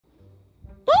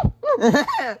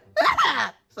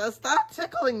So stop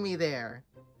tickling me there.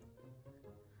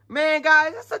 Man,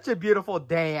 guys, it's such a beautiful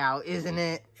day out, isn't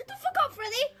it? Shut the fuck up,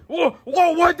 Freddy.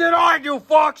 Whoa, what did I do,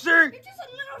 Foxy? You're just a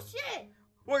little shit.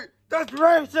 Wait, that's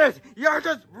racist. You're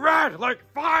just red like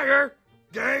fire.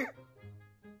 Gay?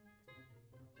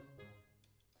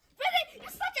 Freddy, you're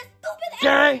such a stupid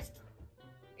Gay? ass.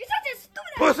 You're such a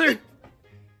stupid Pussy?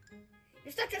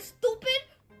 You're such a stupid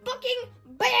fucking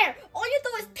bear. All you do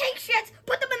is take shits,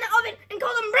 put them in the oven, and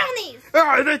call them brownies.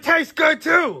 Ah, they taste good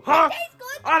too, huh? They taste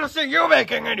good. I don't see you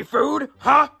making any food,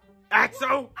 huh?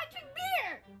 Axo? I drink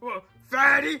beer. Well,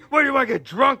 fatty? What, do you want to get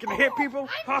drunk and hit people?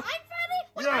 I'm Freddy?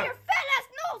 What Yeah. about your fat ass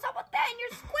nose? How about that in your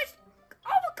squished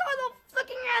avocado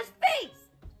flicking ass face?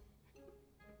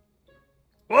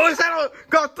 Well, at least I don't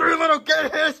got 3 little gay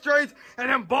hair straights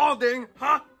and I'm balding,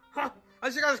 huh? Huh? I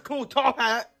just got this cool top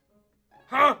hat.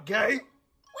 Huh, gay?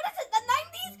 What is it, the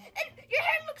 90s? And your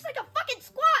hair looks like a fucking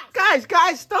squash.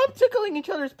 Guys, stop tickling each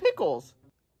other's pickles.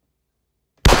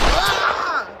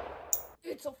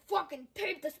 It's a fucking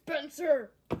tape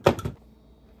dispenser.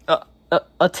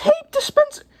 A tape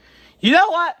dispenser? You know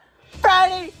what?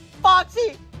 Freddy,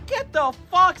 Foxy, get the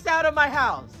fox out of my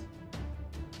house.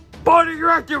 Buddy, you're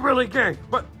acting really gay.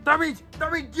 But that means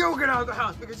you get out of the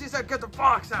house because you said get the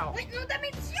fox out. Wait, no, that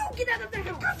means you get out of the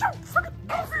house. Get your freaking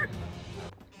outfit.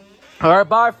 All right,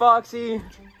 bye, Foxy.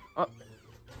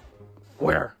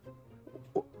 Where?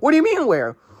 What do you mean,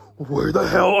 where? Where the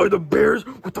hell are the bears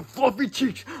with the fluffy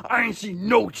cheeks? I ain't seen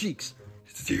no cheeks.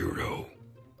 0.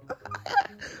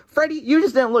 Freddy, you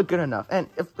just didn't look good enough. And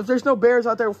if there's no bears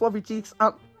out there with fluffy cheeks,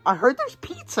 I heard there's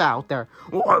pizza out there.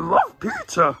 Oh, I love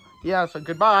pizza. Yeah, so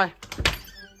goodbye.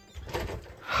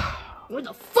 Where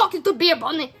the fuck is the beer,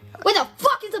 Bunny? Where the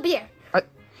fuck is the beer?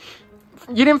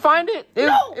 You didn't find it?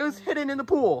 No! It was hidden in the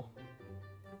pool.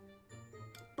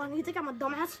 Bunny, you think I'm a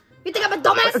dumbass? You think I'm a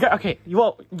dumbass? Okay.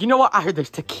 Well, you know what? I heard there's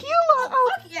tequila.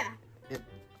 Oh, fuck yeah.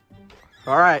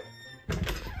 All right.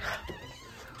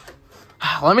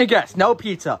 Let me guess. No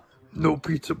pizza. No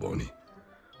pizza, Bunny.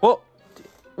 Well,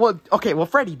 okay. Well,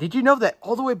 Freddy, did you know that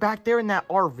all the way back there in that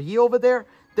RV over there,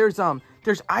 there's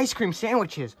ice cream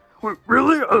sandwiches? Wait,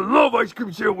 really? I love ice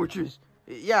cream sandwiches.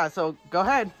 Yeah. So go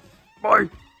ahead. Bye.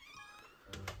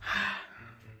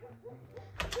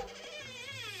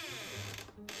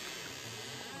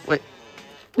 Wait.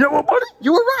 You know what, Bunny?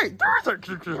 You were right. There's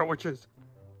ice cream sandwiches.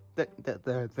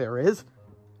 There is.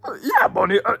 Yeah,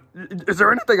 Bunny. Is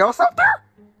there anything else out there?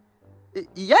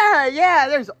 Yeah.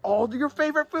 There's all your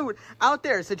favorite food out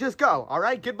there. So just go. All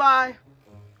right. Goodbye.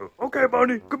 Okay,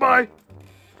 Bunny. Goodbye.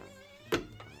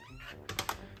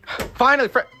 Finally,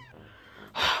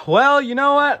 Well, you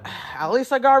know what? At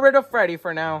least I got rid of Freddy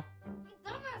for now.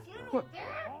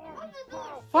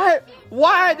 What?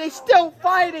 Why are they still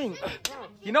fighting?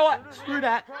 You know what? Screw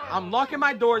that. I'm locking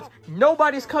my doors.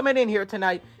 Nobody's coming in here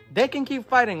tonight. They can keep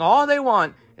fighting all they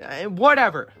want.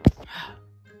 Whatever.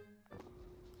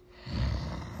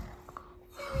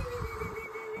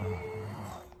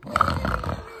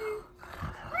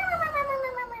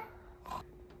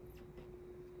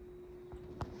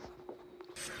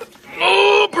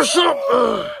 Oh, push-up!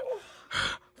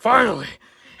 Finally.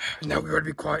 Now we gotta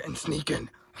be quiet and sneak in.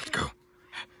 Let's go.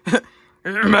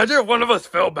 Imagine if one of us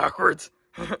fell backwards.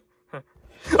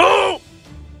 Oh!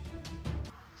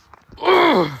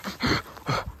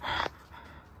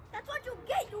 That's what you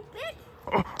get, you bitch.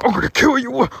 I'm gonna kill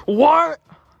you. What?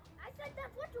 I said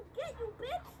that's what you get, you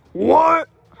bitch. What?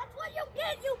 That's what you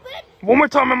get, you bitch. One more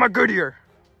time, am I good here?